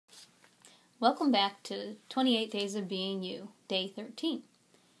Welcome back to 28 Days of Being You, Day 13.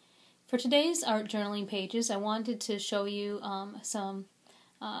 For today's art journaling pages, I wanted to show you some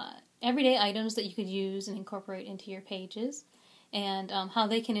everyday items that you could use and incorporate into your pages, and how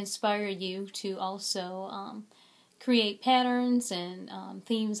they can inspire you to also create patterns and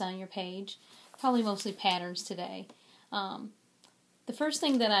themes on your page, probably mostly patterns today. The first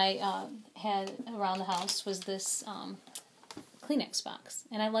thing that I had around the house was this Kleenex box,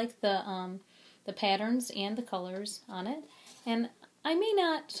 and I like the patterns and the colors on it, and I may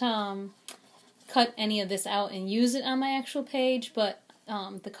not cut any of this out and use it on my actual page, but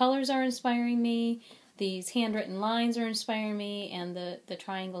the colors are inspiring me, these handwritten lines are inspiring me, and the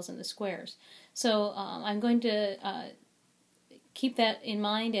triangles and the squares. So I'm going to keep that in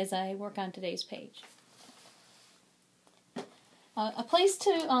mind as I work on today's page. A place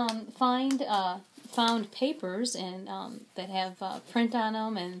to find found papers and that have print on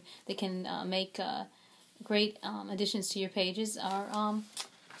them and they can make great additions to your pages are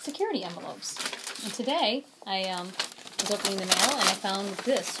security envelopes. And today I was opening the mail and I found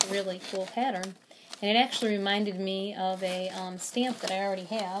this really cool pattern, and it actually reminded me of a stamp that I already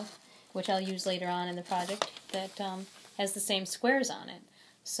have, which I'll use later on in the project, that has the same squares on it.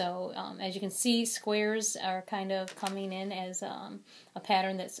 So as you can see, squares are kind of coming in as a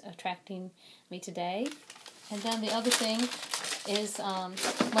pattern that's attracting me today. And then the other thing is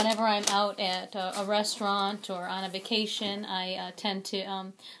whenever I'm out at a restaurant or on a vacation, I tend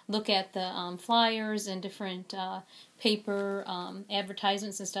to look at the flyers and different paper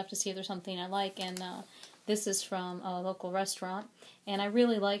advertisements and stuff to see if there's something I like. And this is from a local restaurant, and I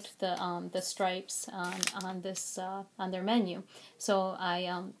really liked the stripes on this on their menu. So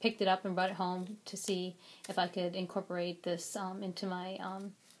I picked it up and brought it home to see if I could incorporate this into my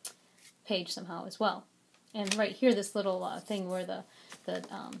page somehow as well. And right here, this little thing where the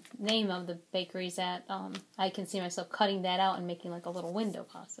name of the bakery's at, I can see myself cutting that out and making like a little window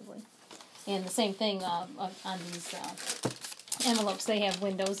possibly. And the same thing on these envelopes, they have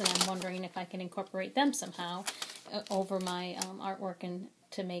windows, and I'm wondering if I can incorporate them somehow over my artwork and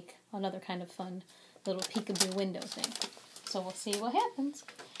to make another kind of fun little peekaboo window thing. So we'll see what happens.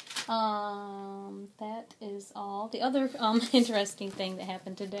 That is all. The other interesting thing that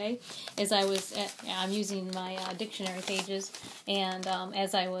happened today is I'm using my dictionary pages, and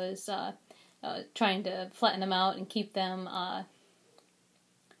as I was trying to flatten them out and keep them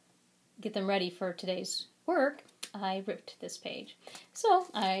get them ready for today's work, I ripped this page. So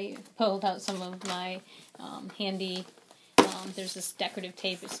I pulled out some of my handy, there's this decorative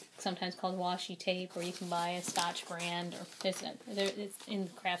tape, it's sometimes called washi tape, or you can buy a Scotch brand, or it's in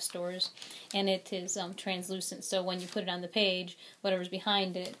craft stores, and it is translucent, so when you put it on the page, whatever's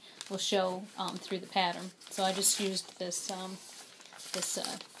behind it will show through the pattern. So I just used this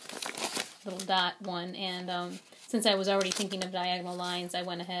little dot one, and since I was already thinking of diagonal lines, I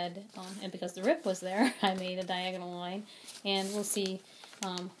went ahead, and because the rip was there, I made a diagonal line, and we'll see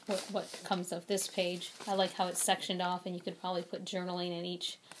what comes of this page. I like how it's sectioned off, and you could probably put journaling in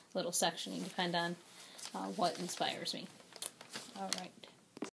each little section, depending on what inspires me. Alright.